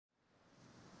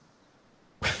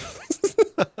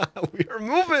We are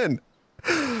moving.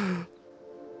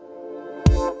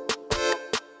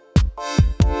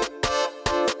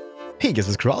 Hey guys,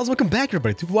 it's Keralis. Welcome back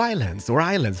everybody to Ylands or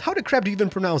Islands. How the crap do you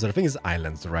even pronounce it? I think it's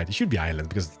Islands, right? It should be Islands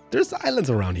because there's islands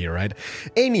around here, right?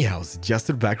 Anyhow, just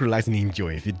sit back, relax, and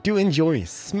enjoy. If you do enjoy,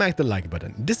 smack the like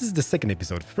button. This is the second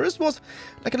episode. First was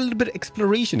like a little bit of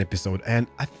exploration episode, and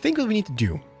I think what we need to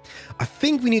do, I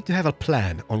think we need to have a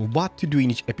plan on what to do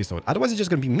in each episode. Otherwise, it's just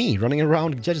gonna be me running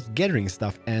around just gathering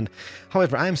stuff. And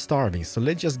however, I'm starving, so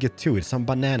let's just get to it. Some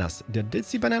bananas. I did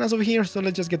see bananas over here, so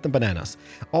let's just get the bananas.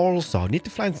 Also, I need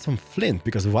to find some flint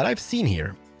because what I've seen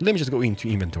here. Let me just go into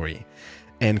inventory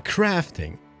and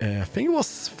crafting. I think it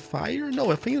was fire.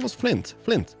 No, I think it was flint.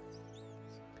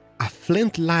 A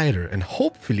flint lighter, and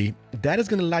hopefully that is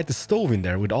gonna light the stove in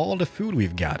there with all the food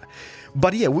we've got.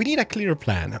 But yeah, we need a clear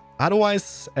plan.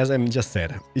 Otherwise, as I just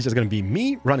said, it's just gonna be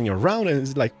me running around and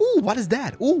it's like, oh, what is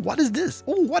that? Oh, what is this?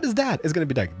 Oh, what is that? It's gonna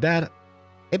be like that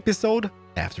episode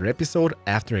after episode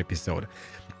after episode.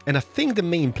 And I think the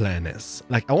main plan is,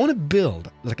 like, I want to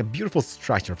build like a beautiful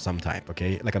structure of some type,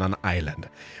 okay? Like on an island.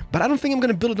 But I don't think I'm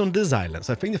gonna build it on this island.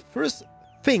 So I think the first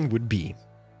thing would be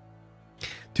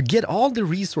to get all the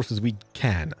resources we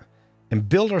can and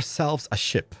build ourselves a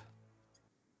ship.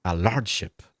 A large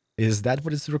ship. Is that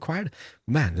what is required?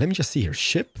 Man, let me just see here.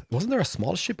 Ship? Wasn't there a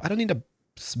small ship? I don't need a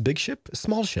big ship. A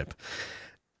small ship.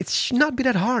 It should not be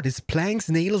that hard. It's planks,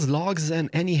 nails, logs, and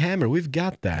any hammer. We've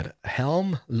got that.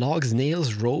 Helm, logs,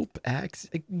 nails, rope, axe.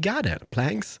 Got it.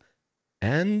 Planks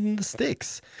and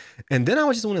sticks. And then I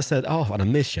just want to set off on a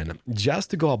mission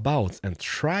just to go about and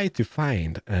try to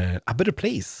find a better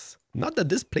place. Not that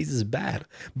this place is bad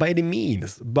by any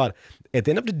means, but at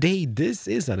the end of the day, this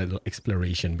is a little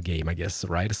exploration game, I guess,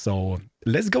 right? So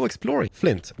let's go exploring.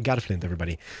 Flint. Got a flint,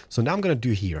 everybody. So now I'm going to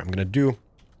do here. I'm going to do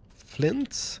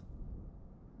flint.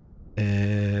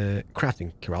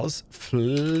 Crafting, Keralis.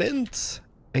 Flint.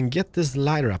 And get this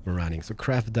lighter up and running. So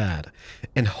craft that.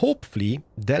 And hopefully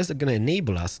that is going to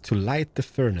enable us to light the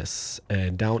furnace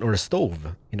down, or a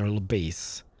stove in our little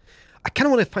base. I kind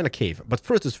of want to find a cave, but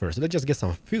first is first. Let's just get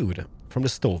some food from the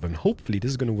stove, and hopefully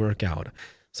this is going to work out.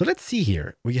 So let's see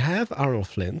here. We have our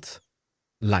flint.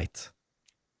 Light.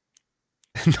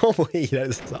 No way, that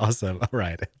is awesome. All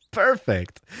right,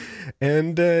 perfect.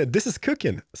 And this is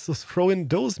cooking. So throw in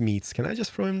those meats. Can I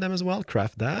just throw in them as well?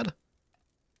 Craft that.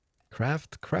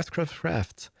 Craft.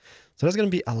 So there's going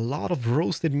to be a lot of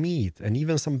roasted meat and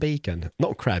even some bacon.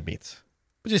 No, crab meat.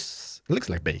 Which is, looks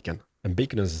like bacon. And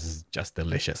bacon is just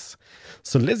delicious.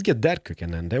 So let's get that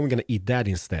cooking, and then we're going to eat that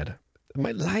instead. My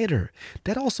lighter.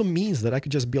 That also means that I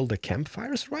could just build a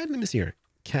campfires, right? Let me see here.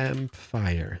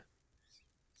 Campfire.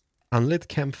 Unlit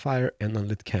campfire and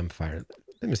unlit campfire.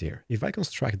 Let me see here. If I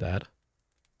construct that,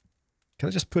 can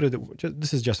I just put it...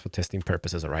 This is just for testing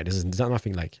purposes, all right? This is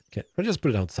nothing like... Okay, I'll just put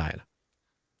it outside.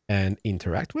 And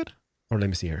interact with? Or let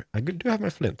me see here. I do have my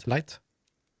flint. Light.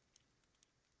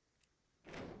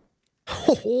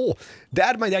 Oh,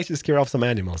 that might actually scare off some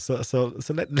animals. So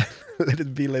let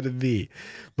it be.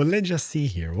 But let's just see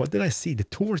here. What did I see? The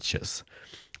torches.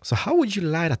 So how would you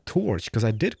light a torch? Because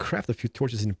I did craft a few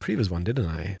torches in the previous one, didn't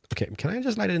I? Okay, can I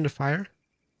just light it in the fire?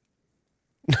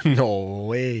 No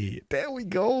way. There we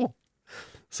go.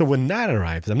 So when that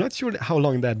arrives, I'm not sure how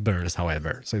long that burns,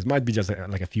 however. So it might be just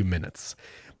like a few minutes.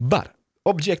 But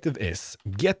objective is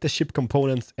get the ship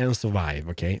components and survive,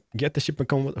 okay? Get the ship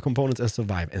components and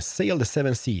survive and sail the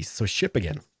 7 seas. So ship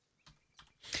again.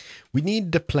 We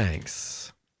need the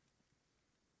planks.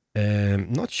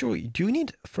 Not sure. Do you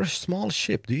need, for a small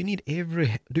ship, do you need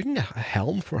a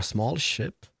helm for a small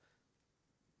ship?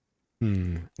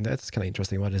 That's kind of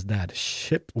interesting. What is that?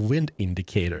 Ship wind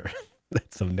indicator.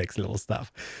 That's some next level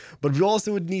stuff. But we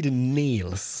also would need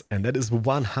nails, and that is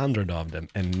 100 of them.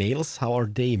 And nails, how are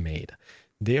they made?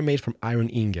 They're made from iron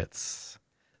ingots.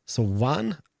 So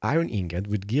 1 iron ingot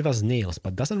would give us nails,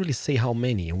 but doesn't really say how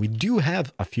many. And we do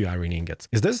have a few iron ingots.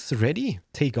 Is this ready?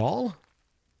 Take all?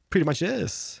 Pretty much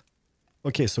is.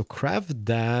 Okay, so craft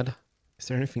that. Is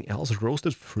there anything else?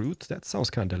 Roasted fruit? That sounds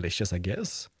kind of delicious, I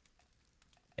guess.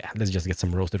 Yeah, let's just get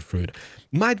some roasted fruit.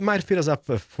 Might fit us up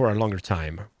for a longer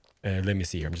time. Let me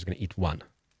see here. I'm just going to eat 1.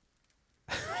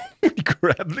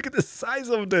 Crap, look at the size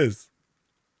of this.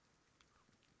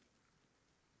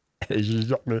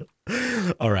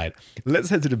 All right, let's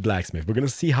head to the blacksmith. We're going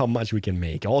to see how much we can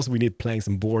make. Also, we need planks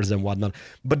and boards and whatnot.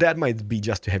 But that might be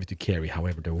just too heavy to carry.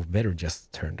 However, the weather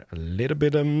just turned a little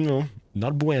bit, no,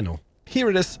 not bueno. Here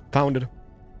it is. Found it.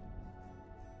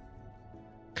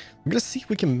 We're going to see if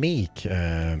we can make...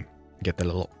 get the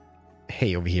little...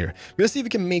 hay over here. We're gonna see if we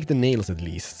can make the nails at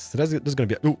least. So that's gonna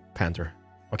be a... Ooh, panther.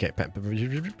 Okay,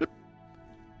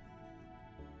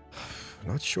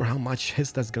 Not sure how much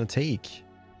hits that's gonna take.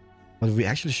 What we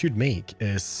actually should make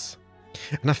is...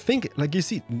 And I think, like you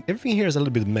see, everything here is a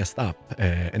little bit messed up.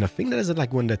 And I think that is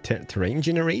like when the terrain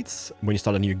generates, when you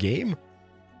start a new game.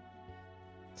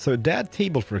 So that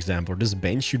table, for example, this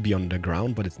bench should be on the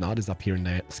ground, but it's not. It's up here in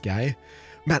the sky.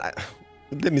 Man,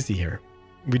 let me see here.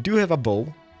 We do have a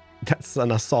bow. That's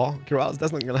an saw. Keralis,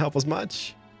 that's not gonna help us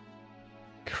much.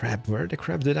 Crap, where the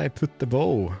crap did I put the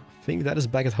bow? I think that is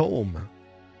back at home.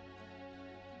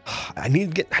 I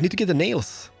need to get the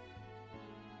nails.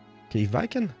 Okay, if I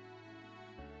can...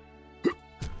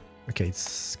 Okay,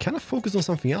 it's kind of focused on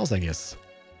something else, I guess.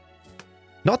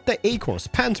 Not the acorns,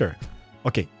 panther.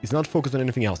 Okay, it's not focused on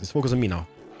anything else. It's focused on me now.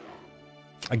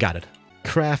 I got it.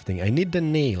 Crafting. I need the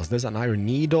nails. There's an iron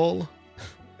needle.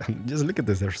 Just look at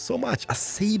this. There's so much. A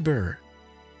saber.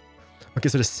 Okay,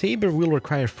 so the saber will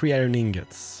require 3 iron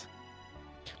ingots.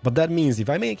 But that means if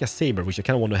I make a saber, which I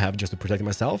kind of want to have just to protect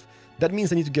myself, that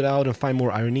means I need to get out and find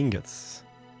more iron ingots.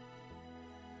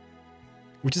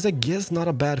 Which is, I guess, not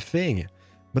a bad thing.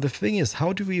 But the thing is,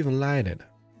 how do we even light it?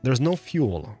 There's no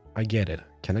fuel. I get it.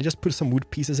 Can I just put some wood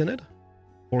pieces in it?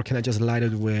 Or can I just light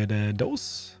it with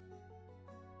those?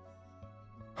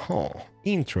 Huh.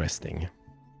 Interesting.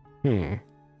 Nothing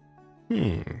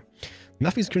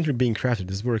is currently being crafted.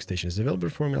 This workstation is available.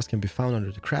 Formulas can be found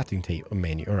under the crafting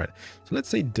menu. Alright. So let's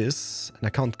say this. And I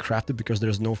can't craft it because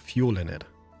there's no fuel in it.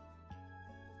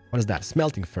 What is that?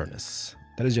 Smelting furnace.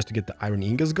 That is just to get the iron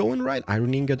ingots going, right?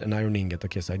 Iron ingot and iron ingot.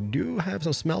 Okay, so I do have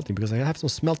some smelting because I have some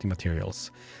smelting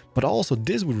materials. But also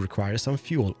this would require some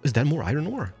fuel. Is that more iron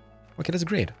ore? Okay, that's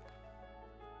great.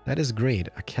 That is great.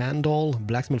 A candle,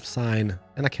 blacksmith sign,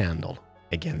 and a candle.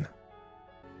 Again.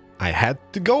 I had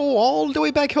to go all the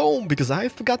way back home because I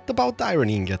forgot about the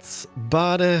iron ingots.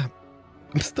 But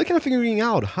I'm still kind of figuring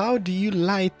out, how do you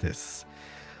light this?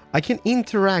 I can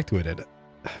interact with it.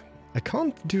 I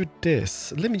can't do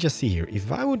this. Let me just see here.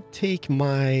 If I would take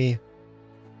my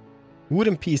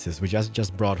wooden pieces, which I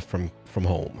just brought from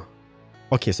home.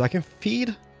 Okay, so I can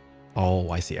feed. Oh,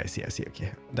 I see.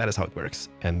 Okay, that is how it works.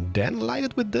 And then light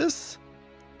it with this.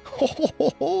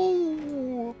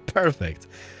 Oh, perfect.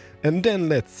 And then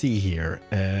let's see here.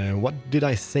 What did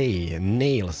I say?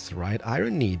 Nails, right?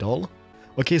 Iron needle.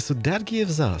 Okay, so that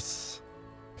gives us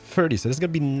 30. So that's gonna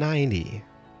be 90.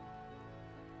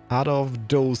 Out of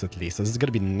those at least. So this is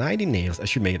gonna be 90 nails. I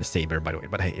should make it a saber, by the way,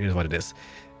 but hey, it is what it is.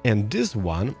 And this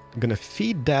one, I'm gonna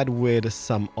feed that with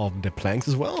some of the planks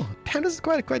as well. Damn, this is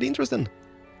quite interesting.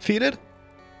 Feed it.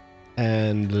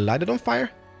 And light it on fire.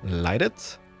 Light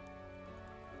it.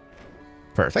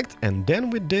 Perfect. And then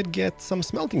we did get some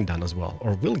smelting done as well.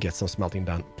 Or will get some smelting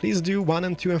done. Please do 1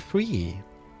 and 2 and 3.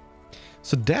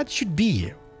 So that should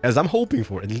be, as I'm hoping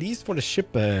for, at least for the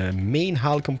ship main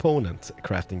hull component.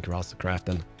 Crafting,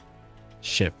 crafting.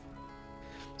 Ship.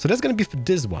 So that's gonna be for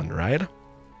this one, right?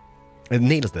 And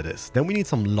nails, that is. Then we need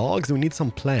some logs and we need some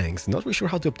planks. Not really sure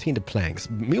how to obtain the planks.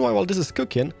 Meanwhile, while this is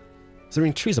cooking, is there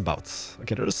any trees about?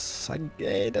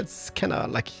 Okay, that's kind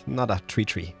of like not a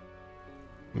tree.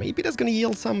 Maybe that's gonna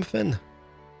yield something.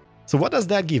 So what does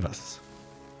that give us?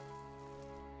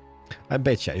 I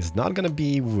betcha it's not gonna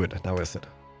be wood, now is it?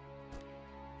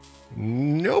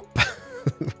 Nope.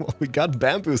 Well, we got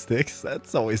bamboo sticks.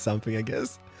 That's always something, I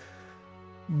guess.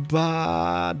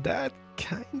 But that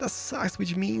kind of sucks,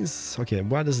 which means... Okay,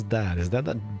 what is that? Is that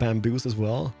bamboos as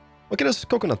well? Okay, there's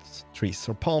coconut trees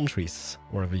or palm trees,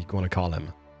 whatever you want to call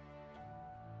them.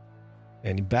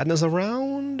 Any badness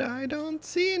around? I don't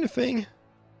see anything.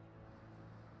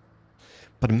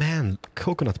 But man,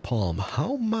 coconut palm,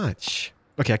 how much?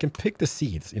 Okay, I can pick the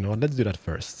seeds. You know what? Let's do that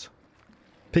first.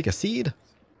 Pick a seed.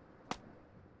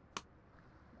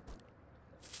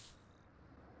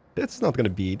 This is not gonna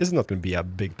be a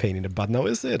big pain in the butt now,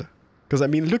 is it? Because I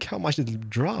mean, look how much it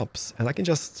drops, and I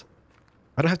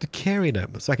don't have to carry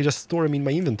them, so I can just store them in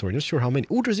my inventory. Not sure how many.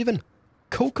 Oh, there's even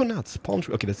coconuts, palm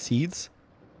tree. Okay, that's seeds.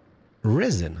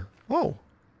 Resin. Oh,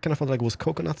 kind of felt like it was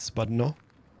coconuts, but no.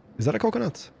 Is that a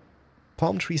coconut?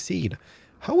 Palm tree seed.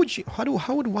 How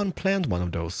would one plant one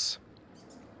of those?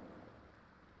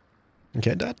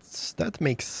 Okay, that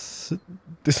makes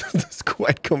this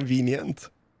quite convenient.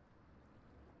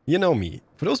 You know me.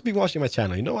 For those people watching my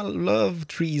channel, you know I love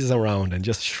trees around and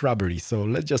just shrubbery. So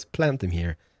let's just plant them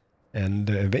here. And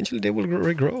eventually they will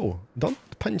regrow. Don't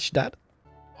punch that.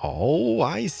 Oh,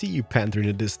 I see you, panther, in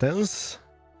the distance.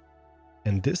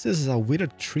 And this is a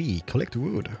withered tree. Collect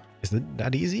wood. Is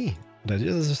that easy? That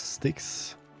just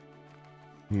sticks.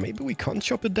 Maybe we can't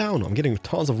chop it down. I'm getting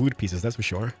tons of wood pieces, that's for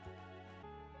sure.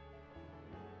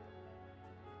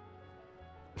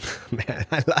 Man,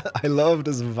 I love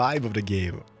this vibe of the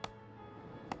game.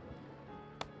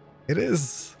 It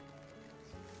is.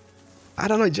 I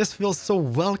don't know, it just feels so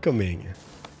welcoming.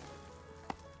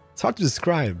 It's hard to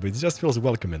describe, but it just feels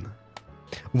welcoming.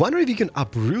 Wonder if you can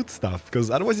uproot stuff,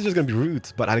 because otherwise it's just gonna be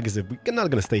roots, but I guess we're not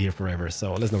gonna stay here forever,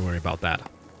 so let's not worry about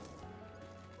that.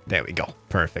 There we go.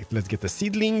 Perfect. Let's get the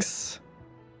seedlings.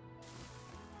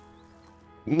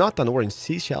 Not an orange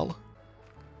seashell.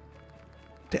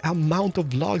 The amount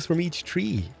of logs from each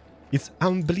tree. It's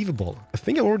unbelievable. I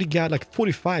think I already got like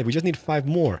 45. We just need 5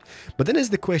 more. But then is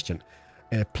the question.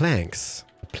 Planks.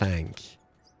 Plank.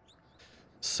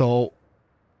 So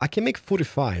I can make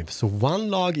 45. So 1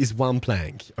 log is 1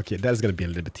 plank. Okay, that's going to be a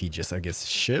little bit tedious, I guess.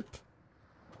 Ship.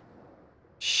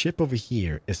 Ship over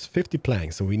here is 50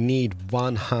 planks. So we need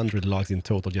 100 logs in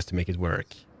total just to make it work.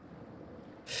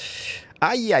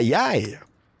 Ay, ay, ay.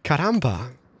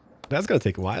 Caramba. That's going to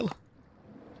take a while.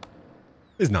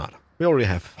 It's not. We already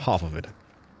have half of it.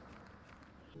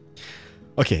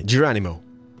 Okay, Geronimo.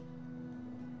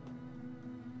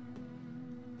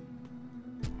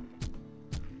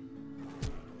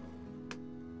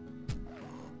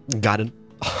 Got it.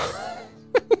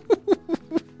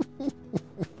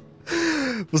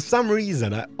 For some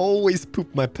reason, I always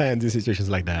poop my pants in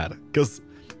situations like that. Because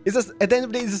it's just, at the end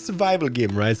of the day, it's a survival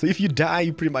game, right? So if you die,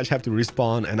 you pretty much have to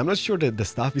respawn. And I'm not sure that the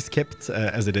stuff is kept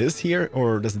as it is here,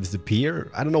 or does it disappear?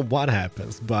 I don't know what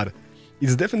happens, but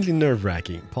it's definitely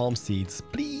nerve-wracking. Palm seeds,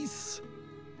 please.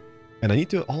 And I need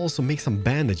to also make some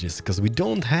bandages, because we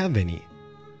don't have any.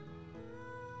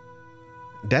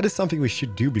 That is something we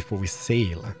should do before we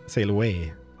sail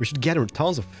away. We should gather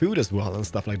tons of food as well and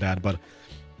stuff like that, but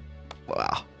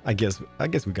well, I guess we're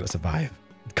gonna survive.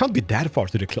 It can't be that far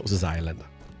to the closest island.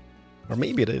 Or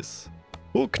maybe it is.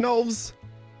 Who knows?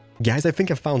 Guys, I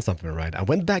think I found something, right? I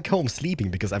went back home sleeping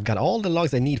because I've got all the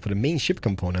logs I need for the main ship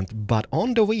component, but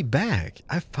on the way back,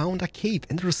 I found a cave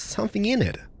and there was something in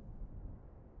it.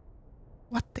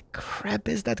 What the crap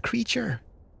is that creature?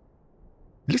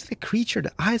 It looks like a creature,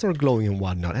 the eyes are glowing and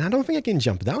whatnot, and I don't think I can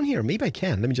jump down here. Maybe I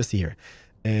can. Let me just see here.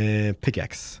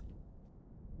 Pickaxe.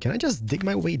 Can I just dig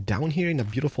my way down here in a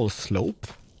beautiful slope?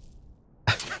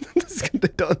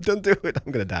 Don't do it.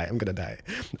 I'm gonna die. I'm gonna die.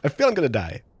 I feel I'm gonna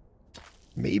die.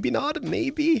 Maybe not.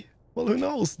 Maybe. Well, who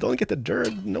knows? Don't get the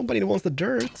dirt. Nobody wants the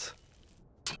dirt.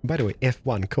 By the way,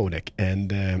 F1 codec.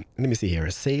 And let me see here.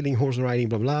 Sailing, horse riding,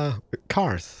 blah, blah.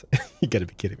 Cars. You gotta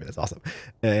be kidding me. That's awesome.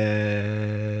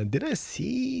 Did I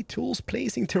see tools,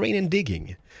 placing, terrain, and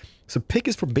digging? So pick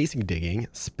is for basic digging.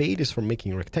 Spade is for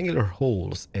making rectangular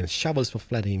holes. And shovel is for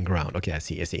flattening ground. Okay, I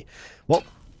see. I see. Well,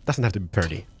 doesn't have to be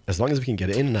pretty. As long as we can get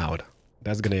in and out.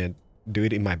 That's gonna do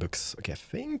it in my books. Okay, I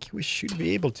think we should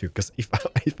be able to, because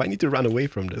if I need to run away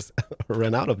from this or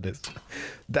run out of this,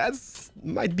 that's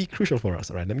might be crucial for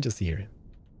us. All right, let me just see here.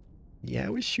 Yeah,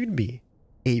 we should be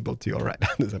able to. All right,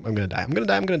 I'm gonna die. I'm gonna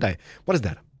die. I'm gonna die. What is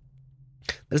that?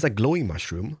 There's a glowing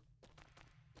mushroom.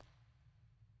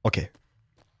 Okay.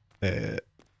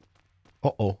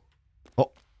 Uh-oh.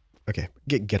 Oh. Okay.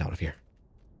 Get out of here.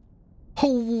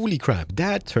 Holy crap!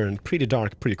 That turned pretty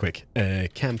dark pretty quick.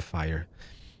 Campfire.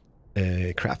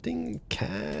 Crafting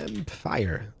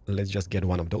campfire. Let's just get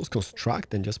one of those,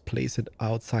 construct, and just place it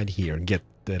outside here. Get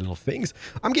the little things.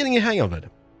 I'm getting a hang of it.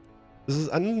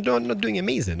 I'm not doing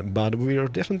amazing, but we're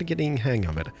definitely getting a hang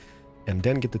of it. And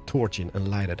then get the torch in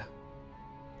and light it.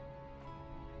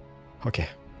 Okay,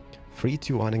 3,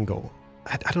 2, 1, and go.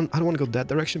 I don't want to go that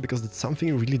direction because it's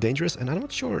something really dangerous, and I'm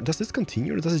not sure. Does this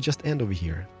continue or does it just end over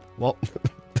here? Well,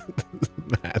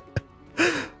 man.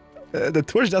 The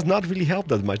torch does not really help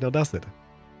that much, now does it?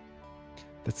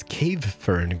 That's cave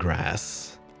fern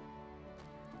grass.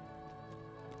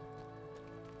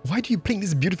 Why do you play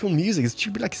this beautiful music? It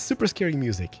should be like super scary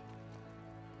music.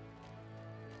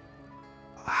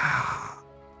 Ah.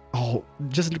 Oh,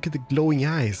 just look at the glowing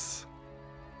eyes.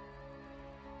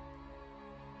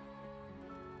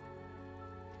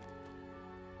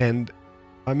 And,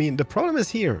 I mean, the problem is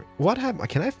here. What happened?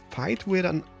 Can I fight with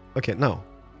an... Okay, no.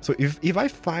 So if I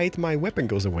fight, my weapon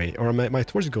goes away, or my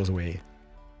torch goes away.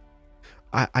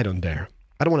 I don't dare.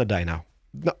 I don't want to die now.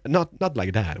 Not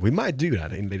like that. We might do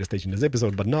that in later stage in this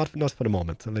episode, but not for the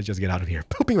moment. So let's just get out of here.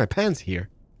 Pooping my pants here.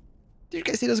 Do you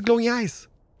guys see those glowing eyes?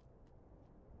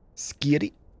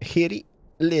 Skitty, hitty,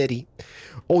 litty.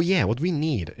 Oh yeah, what we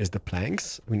need is the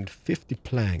planks. We need 50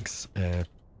 planks.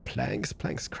 Planks,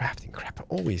 crafting, crap.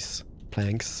 Always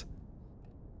planks.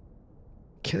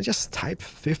 Can I just type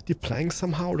 50 planks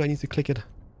somehow, or do I need to click it?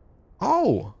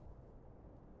 Oh!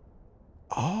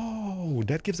 Oh,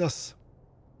 that gives us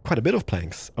quite a bit of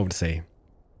planks, I would say.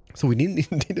 So we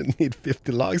didn't need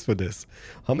 50 logs for this.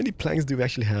 How many planks do we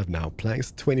actually have now?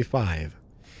 Planks 25.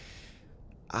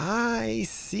 I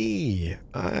see.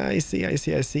 I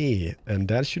see. And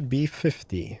that should be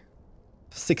 50.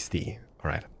 60.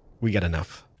 All right. We got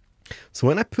enough. So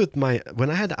when I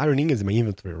had iron ingots in my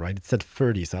inventory, right, it said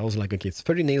 30. So I was like, okay, it's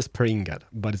 30 nails per ingot.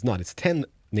 But it's not. It's 10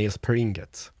 nails per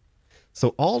ingot. So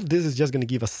all this is just going to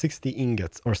give us 60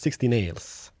 ingots or 60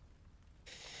 nails.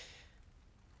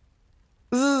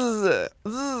 Well,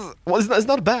 it's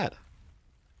not bad.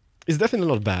 It's definitely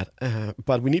not bad,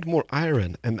 but we need more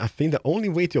iron, and I think the only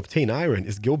way to obtain iron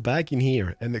is go back in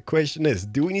here, and the question is,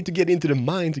 do we need to get into the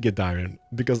mine to get iron?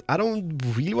 Because I don't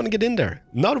really want to get in there.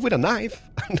 Not with a knife.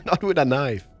 Not with a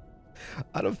knife.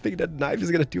 I don't think that knife is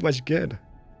going to do much good.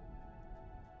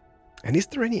 And is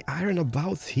there any iron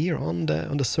about here on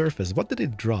the surface? What did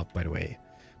it drop, by the way?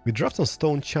 We dropped some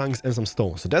stone chunks and some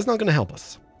stone, so that's not going to help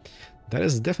us. That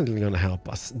is definitely going to help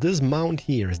us. This mound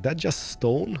here, is that just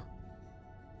stone?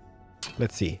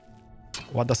 Let's see.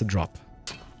 What does it drop?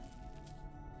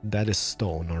 That is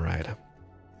stone, alright.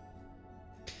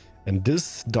 And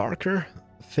this darker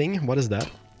thing, what is that?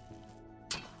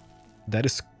 That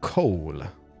is coal.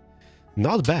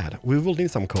 Not bad. We will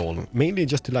need some coal. Mainly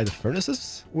just to light the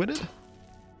furnaces with it.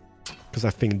 Because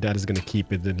I think that is going to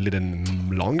keep it a little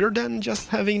longer than just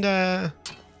having the...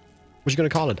 What you going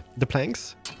to call it? The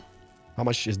planks? How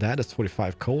much is that? That's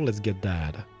 45 coal. Let's get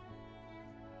that.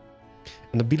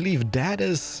 And I believe that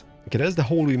is... Okay, that's the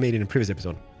hole we made in the previous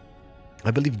episode.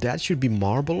 I believe that should be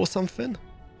marble or something.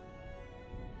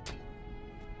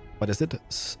 What is it?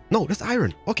 No, that's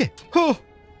iron. Okay. Oh!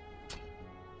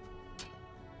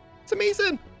 It's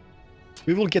amazing.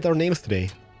 We will get our names today.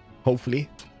 Hopefully.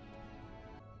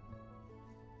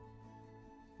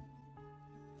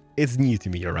 It's new to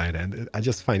me, alright? And I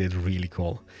just find it really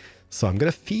cool. So I'm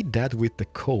gonna feed that with the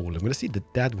coal. I'm gonna see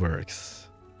that that works.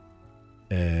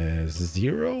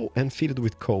 0 and feed it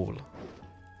with coal.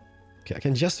 Okay, I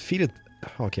can just feed it.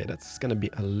 Okay, that's gonna be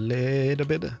a little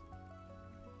bit.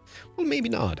 Well, maybe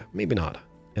not. Maybe not.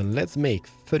 And let's make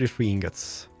 33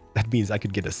 ingots. That means I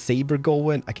could get a saber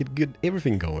going. I could get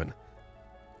everything going.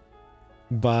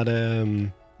 But,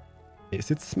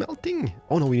 is it smelting?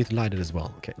 Oh no, we need to light it as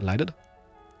well. Okay, light it.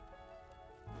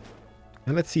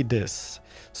 And let's see this.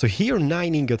 So here,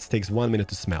 9 ingots takes 1 minute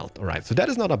to smelt. Alright, so that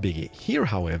is not a biggie. Here,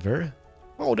 however...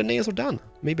 Oh, the nails are done.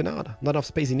 Maybe not. Not enough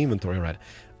space in inventory, right?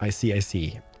 I see, I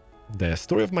see. The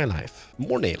story of my life.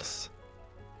 More nails.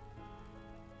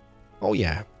 Oh,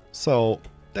 yeah. So,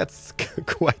 that's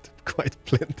quite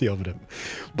plenty of them.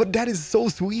 But that is so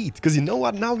sweet. Because you know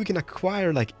what? Now we can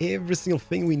acquire, like, every single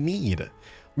thing we need.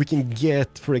 We can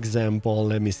get, for example,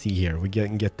 let me see here. We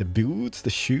can get the boots,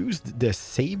 the shoes, the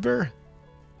saber.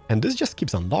 And this just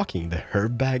keeps unlocking. The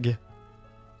herb bag.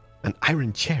 An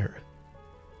iron chair.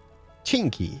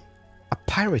 Chinky, a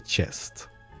pirate chest.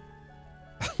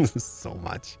 So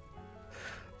much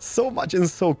and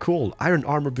so cool. Iron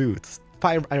armor boots,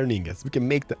 5 iron ingots. We can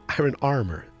make the iron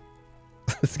armor.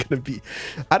 It's gonna be,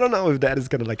 I don't know if that is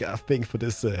gonna like a thing for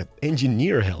this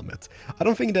engineer helmet. I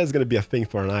don't think that's gonna be a thing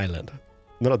for an island,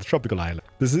 not a tropical island.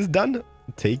 This is done.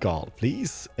 Take all,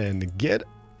 please, and get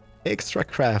extra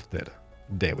crafted.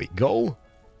 There we go.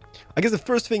 I guess the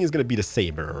first thing is going to be the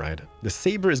saber, right? The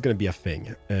saber is going to be a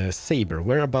thing. Saber,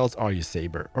 whereabouts are you,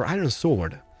 saber? Or iron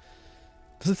sword.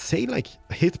 Does it say, like,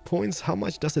 hit points? How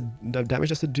much does it, the damage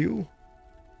does it do?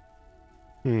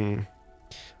 I'm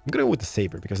going to go with the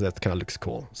saber because that kind of looks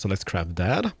cool. So let's craft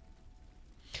that.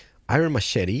 Iron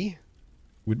machete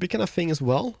would be kind of thing as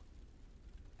well.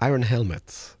 Iron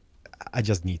helmet. I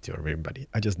just need to, everybody.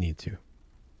 I just need to.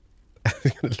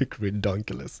 It's gonna look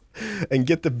ridiculous. And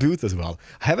get the boots as well.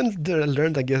 I haven't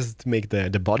learned, I guess, to make the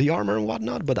body armor and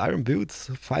whatnot, but iron boots,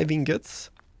 5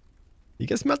 ingots. You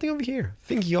guys melting over here?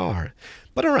 Think you are.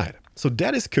 But alright, so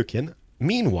that is cooking.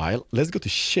 Meanwhile, let's go to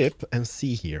ship and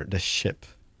see here, the ship.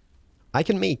 I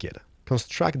can make it.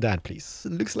 Construct that, please.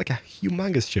 It looks like a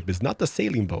humongous ship. It's not a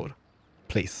sailing boat.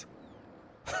 Please.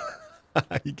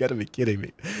 You gotta be kidding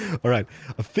me. Alright,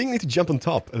 I think I need to jump on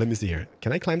top. Let me see here.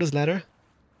 Can I climb this ladder?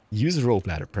 Use rope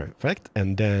ladder, perfect,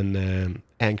 and then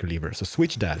anchor lever. So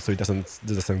switch that so it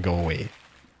doesn't go away.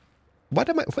 What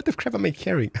the crap am I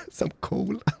carrying? Some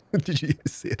coal? Did you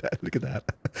see that? Look at that.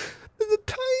 There's a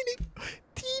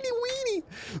teeny weeny.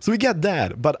 So we got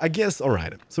that, but I guess, all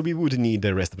right. So we would need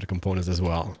the rest of the components as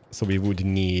well. So we would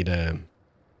need a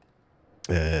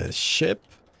ship.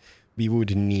 We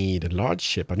would need a large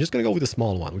ship. I'm just gonna go with a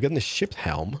small one. We're getting a ship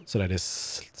helm, so that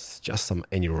is just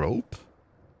any rope.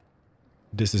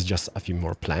 This is just a few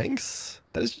more planks.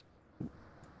 That is...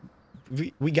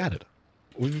 We got it.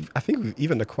 I think we've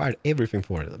even acquired everything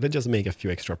for it. Let's just make a few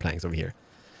extra planks over here.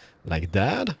 Like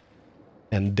that.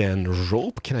 And then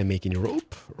rope. Can I make any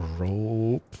rope?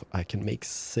 Rope. I can make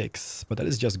 6, but that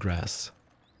is just grass.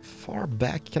 Far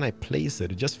back can I place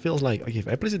it? It just feels like, okay, if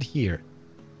I place it here.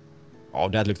 Oh,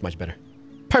 that looks much better.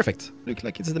 Perfect. Looks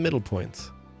like it's the middle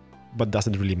point. But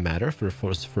doesn't really matter for the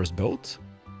first boat.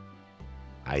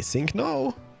 I think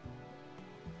no.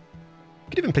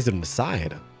 Could even place it on the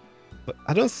side. But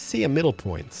I don't see a middle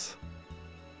point.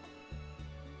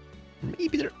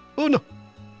 Maybe there... Oh, no.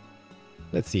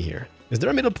 Let's see here. Is there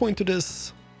a middle point to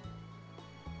this?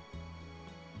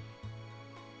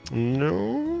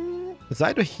 No. It's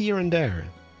either here and there.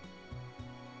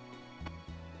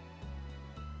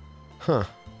 Huh.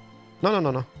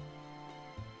 No.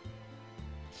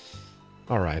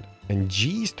 Alright. And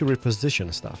G is to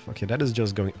reposition stuff. Okay, that is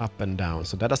just going up and down.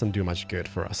 So that doesn't do much good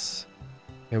for us.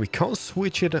 And we can't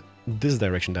switch it this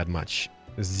direction that much.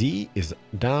 Z is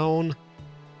down.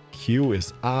 Q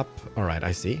is up. Alright,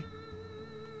 I see.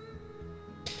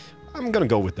 I'm gonna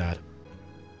go with that.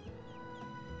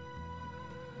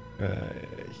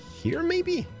 Here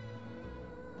maybe?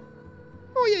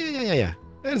 Oh, yeah.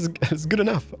 That's good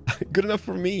enough. Good enough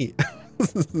for me.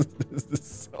 This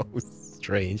is so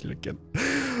strange looking.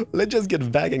 Let's just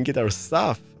get back and get our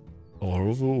stuff.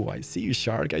 Oh, I see you,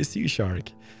 shark. I see you,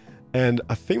 shark. And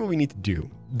I think what we need to do...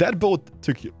 That boat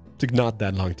took not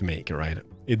that long to make, right?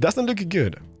 It doesn't look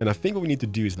good. And I think what we need to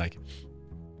do is like...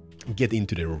 Get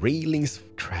into the railings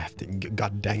crafting.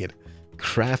 God dang it.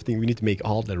 Crafting. We need to make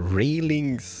all the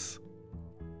railings.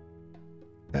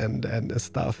 And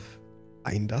stuff.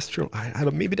 Industrial. I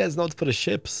don't... Maybe that's not for the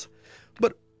ships.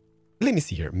 But... Let me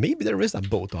see here. Maybe there is a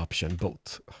boat option.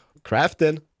 Boat.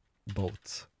 Crafting.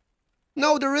 Boat.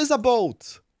 No, there is a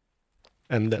boat.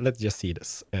 And let's just see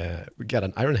this. We got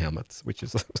an iron helmet, which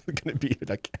is going to be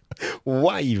like,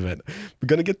 why even? We're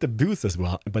going to get the boots as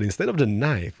well. But instead of the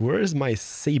knife, where is my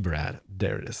saber at?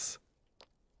 There it is.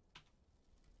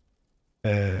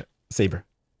 Saber.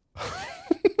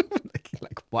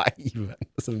 like, why even?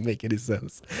 Doesn't make any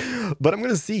sense. But I'm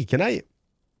going to see. Can I?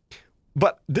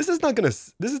 But this is not going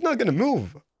to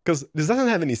move because this doesn't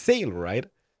have any sail, right?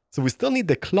 So we still need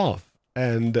the cloth.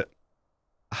 And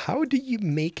how do you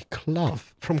make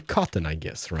cloth? From cotton, I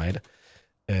guess, right?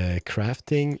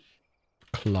 Crafting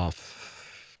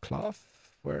cloth. Cloth?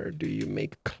 Where do you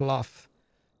make cloth?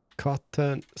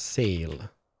 Cotton sail.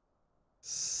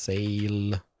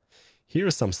 Sail. Here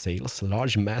are some sails.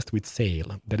 Large mast with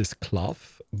sail. That is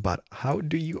cloth. But how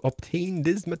do you obtain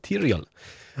this material?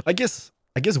 I guess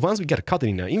once we get cotton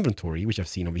in our inventory, which I've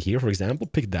seen over here, for example,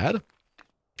 pick that.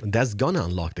 That's gonna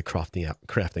unlock the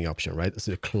crafting option, right?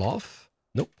 So the cloth.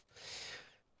 Nope.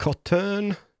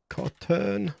 Cotton.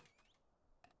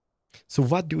 So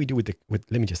what do we do with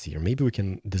let me just see here. Maybe we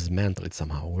can dismantle it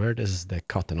somehow. Where is the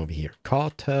cotton over here?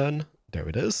 Cotton. There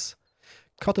it is.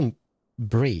 Cotton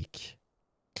break.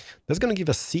 That's going to give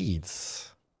us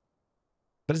seeds.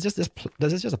 But it's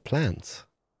just a plant.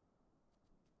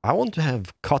 I want to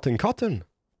have cotton.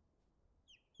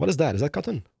 What is that? Is that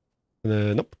cotton?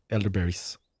 Nope.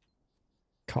 Elderberries.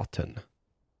 Cotton.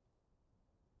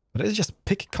 But let's just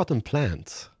pick cotton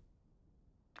plant.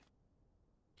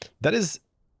 That is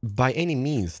by any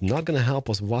means not going to help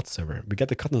us whatsoever. We got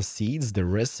the cotton seeds, the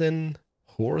resin,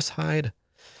 horsehide.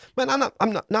 Man,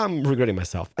 I'm regretting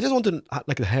myself. I just want to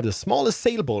like have the smallest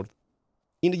sailboat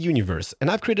in the universe,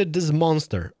 and I've created this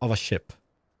monster of a ship.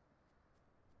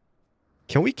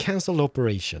 Can we cancel the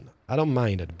operation? I don't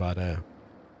mind it, but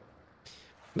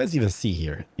let's even see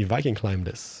here if I can climb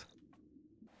this.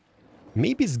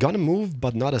 Maybe it's gonna move,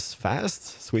 but not as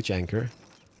fast. Switch anchor.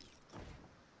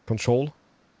 Control.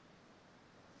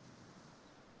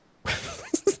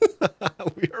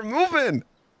 We are moving.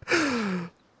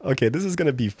 Okay, this is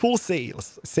gonna be full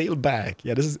sails. Sail back.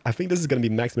 Yeah, I think this is gonna be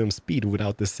maximum speed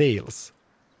without the sails.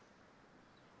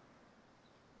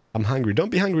 I'm hungry.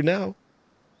 Don't be hungry now.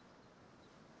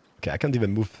 Okay, I can't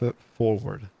even move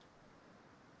forward.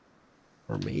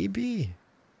 Or maybe.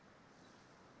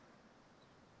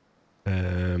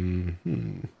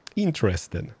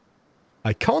 Interesting.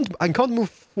 I can't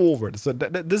move forward. So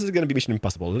this is gonna be mission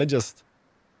impossible. Let's just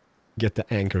get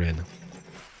the anchor in.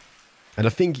 And I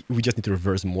think we just need to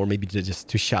reverse more. Maybe they're just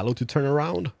too shallow to turn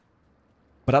around.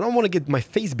 But I don't want to get my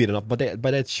face beaten up by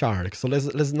that shark. So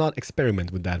let's not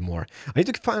experiment with that more. I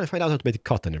need to find out how to make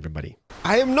cotton, everybody.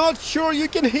 I am not sure you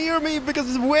can hear me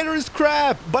because the weather is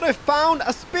crap. But I found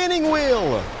a spinning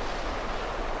wheel.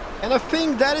 And I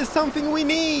think that is something we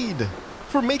need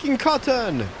for making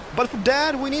cotton. But for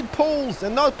that, we need poles.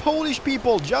 And not Polish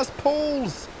people, just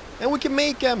poles. And we can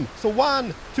make them. So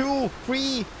 1, 2,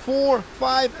 3, 4,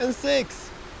 5, and 6.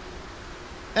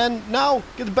 And now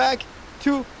get back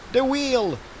to the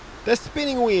wheel. The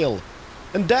spinning wheel.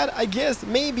 And that, I guess,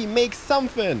 maybe makes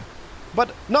something.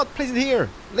 But not place it here.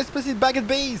 Let's place it back at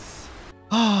base.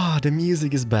 Ah, the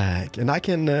music is back. And I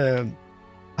can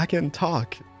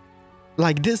talk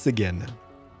like this again.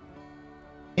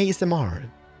 ASMR.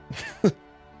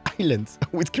 Islands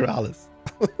with Keralis.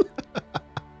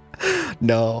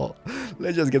 No,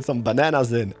 let's just get some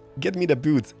bananas in. Get me the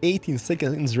boots. 18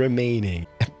 seconds remaining.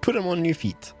 And put them on your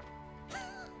feet.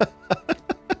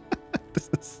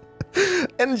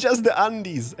 And just the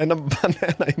undies and a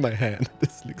banana in my hand.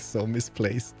 This looks so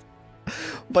misplaced.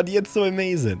 But yet so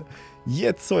amazing.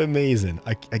 Yet so amazing.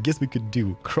 I guess we could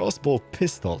do crossbow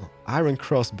pistol. Iron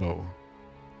crossbow.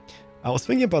 I was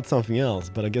thinking about something else,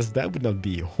 but I guess that would not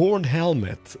be. Horned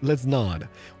helmet. Let's not.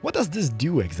 What does this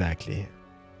do exactly?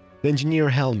 The engineer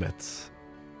helmet.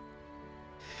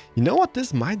 You know what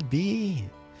this might be?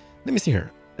 Let me see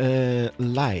here.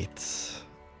 Light.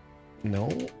 No.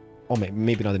 Oh,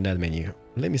 maybe not in that menu.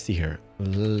 Let me see here.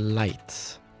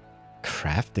 Light.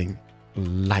 Crafting.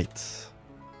 Light.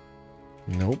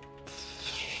 Nope.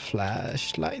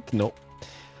 Flashlight. Nope.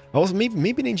 I was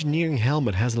maybe an engineering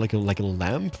helmet has like a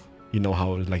lamp. You know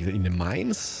how like in the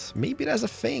mines? Maybe that's a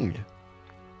thing.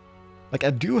 Like I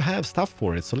do have stuff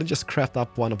for it, so let's just craft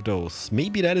up one of those.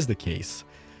 Maybe that is the case.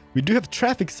 We do have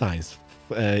traffic signs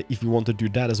if you want to do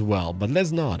that as well, but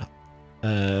let's not.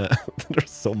 There's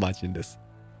so much in this.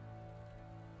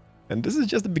 And this is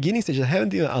just the beginning stage. I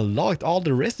haven't even unlocked all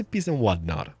the recipes and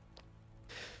whatnot.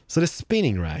 So the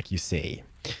spinning rack, you say.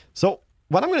 So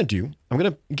what I'm going to do, I'm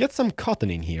going to get some cotton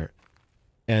in here.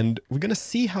 And we're going to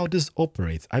see how this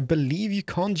operates. I believe you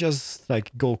can't just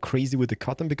like go crazy with the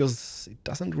cotton because it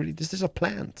doesn't really... This is a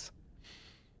plant.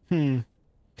 We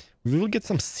will get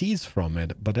some seeds from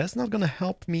it, but that's not going to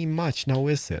help me much now,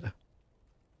 is it?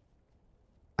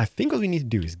 I think what we need to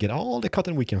do is get all the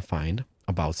cotton we can find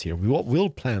about here. We'll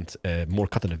plant more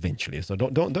cotton eventually, so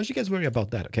don't you guys worry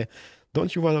about that, okay?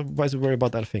 Don't you guys worry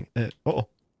about that thing.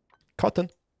 Cotton.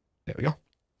 There we go.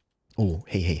 Oh,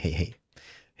 hey.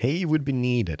 Hay would be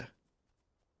needed.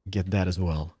 Get that as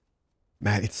well.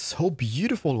 Man, it's so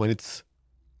beautiful when it's...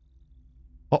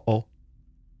 Uh-oh.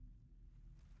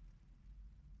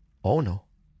 Oh no.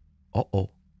 Uh-oh.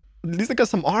 At least I got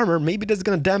some armor. Maybe that's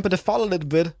gonna dampen the fall a little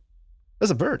bit. There's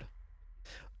a bird.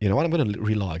 You know what? I'm gonna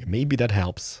relog. Maybe that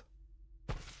helps.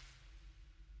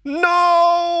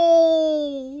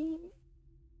 No!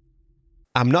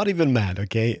 I'm not even mad,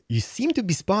 okay? You seem to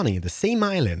be spawning in the same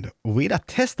island with a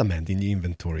testament in the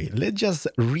inventory. Let's just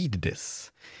read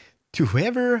this. To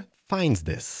whoever finds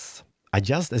this, I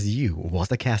just as you was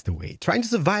a castaway, trying to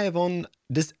survive on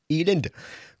this island.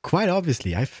 Quite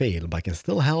obviously, I failed, but I can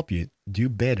still help you do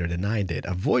better than I did.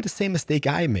 Avoid the same mistake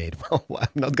I made. Well, I'm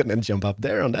not gonna jump up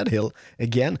there on that hill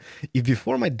again. If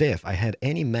before my death I had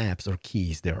any maps or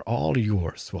keys, they're all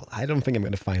yours. Well, I don't think I'm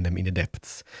gonna find them in the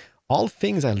depths. All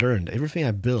things I learned, everything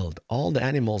I built, all the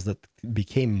animals that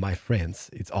became my friends,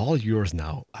 it's all yours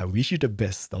now. I wish you the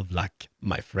best of luck,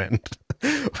 my friend.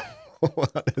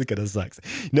 That kind of sucks.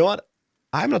 You know what?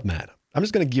 I'm not mad. I'm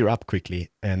just gonna gear up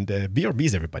quickly and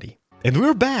BRBs everybody. And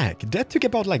we're back. That took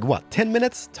about like what, 10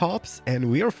 minutes tops,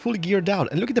 and we are fully geared out.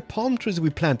 And look at the palm trees we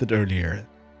planted earlier.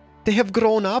 They have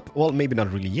grown up. Well, maybe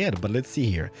not really yet, but let's see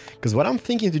here. Because what I'm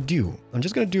thinking to do, I'm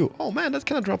just gonna do... Oh man, that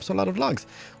kind of drops a lot of logs.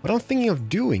 What I'm thinking of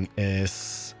doing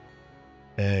is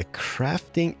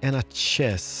crafting and a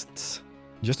chest.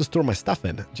 Just to store my stuff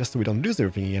in, just so we don't lose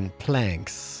everything again.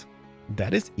 Planks.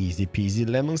 That is easy peasy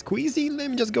lemon squeezy. Let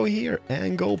me just go here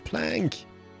and go plank.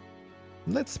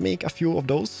 Let's make a few of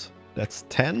those. That's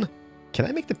 10. Can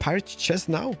I make the pirate chest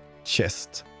now?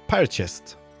 Chest. Pirate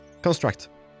chest. Construct.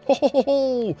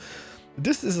 Oh,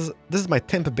 this is my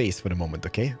temp base for the moment,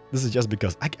 okay? This is just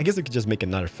because I guess I could just make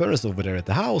another furnace over there at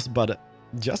the house, but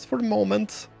just for the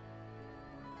moment,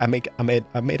 I made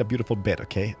a beautiful bed,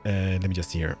 okay? Let me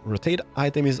just see here. Rotate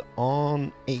item is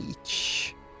on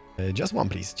H. Just one,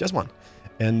 please. Just one.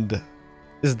 And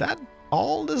is that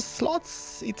all the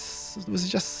slots? It was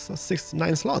just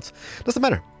 9 slots. Doesn't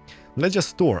matter. Let's just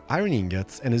store iron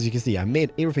ingots, and as you can see, I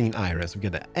made everything in iron. So we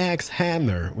get an axe,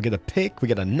 hammer, we get a pick, we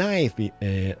get a knife,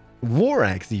 war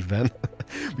axe even.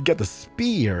 We get the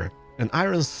spear, an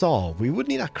iron saw. We would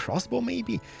need a crossbow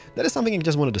maybe. That is something I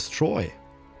just want to destroy.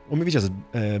 Or maybe just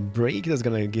break. That's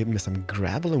gonna give me some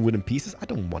gravel and wooden pieces. I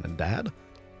don't want that.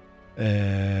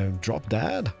 Drop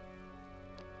that.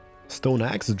 Stone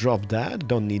axe, drop that.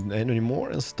 Don't need any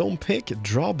more. And stone pick,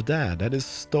 drop that. That is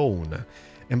stone.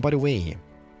 And by the way,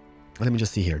 let me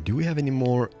just see here. Do we have any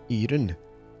more iron?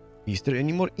 Is there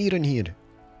any more iron here?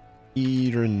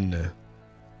 Iron.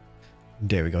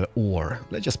 There we go. Ore.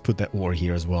 Let's just put that ore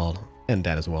here as well. And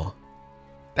that as well.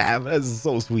 Damn, that's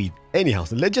so sweet. Anyhow,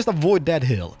 so let's just avoid that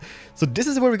hill. So this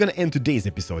is where we're gonna end today's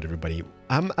episode, everybody.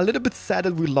 I'm a little bit sad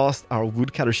that we lost our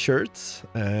woodcutter shirts.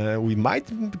 We might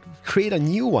create a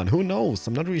new one, who knows?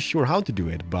 I'm not really sure how to do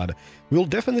it, but we'll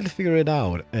definitely figure it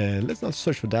out. Let's not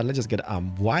search for that. Let's just get a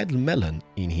wild melon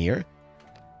in here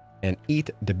and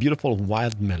eat the beautiful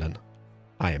wild melon.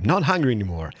 I am not hungry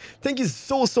anymore. Thank you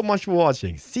so much for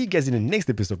watching. See you guys in the next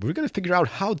episode. We're gonna figure out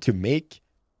how to make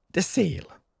the sail.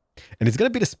 And it's going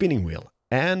to be the spinning wheel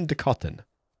and the cotton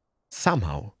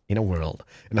somehow in a world.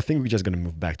 And I think we're just going to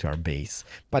move back to our base.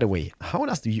 By the way, how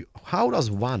does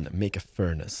one make a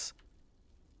furnace?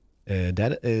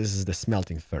 That is the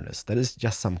smelting furnace. That is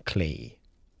just some clay.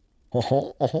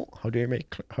 How do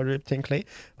you obtain clay?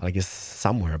 I guess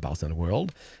somewhere about in the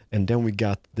world. And then we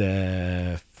got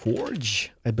the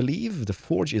forge, I believe. The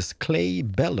forge is clay,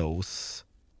 bellows,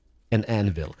 and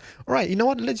anvil. All right, you know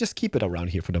what? Let's just keep it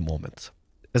around here for the moment.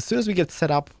 As soon as we get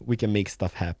set up, we can make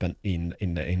stuff happen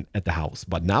at the house.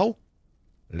 But now,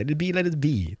 let it be, let it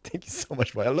be. Thank you so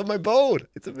much, boy. I love my boat.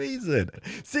 It's amazing.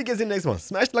 See you guys in the next one.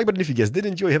 Smash the like button if you guys did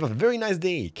enjoy. Have a very nice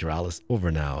day. Keralis over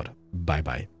and out.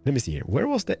 Bye-bye. Let me see here. Where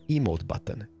was the emote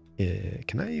button?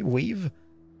 Can I wave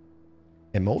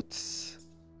emotes?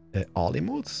 All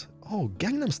emotes? Oh,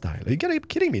 Gangnam Style. Are you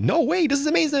kidding me? No way. This is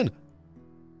amazing.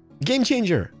 Game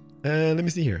changer. Let me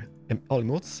see here. All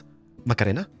emotes.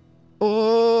 Macarena.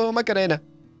 Oh, Macarena.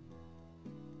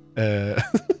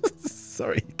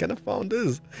 Sorry, kind of found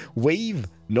this. Wave.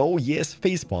 No, yes,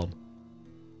 facepalm.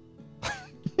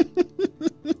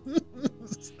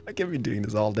 I can be doing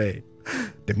this all day.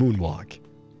 The moonwalk.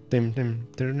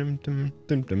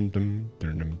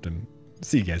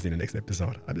 See you guys in the next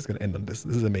episode. I'm just going to end on this.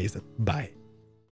 This is amazing. Bye.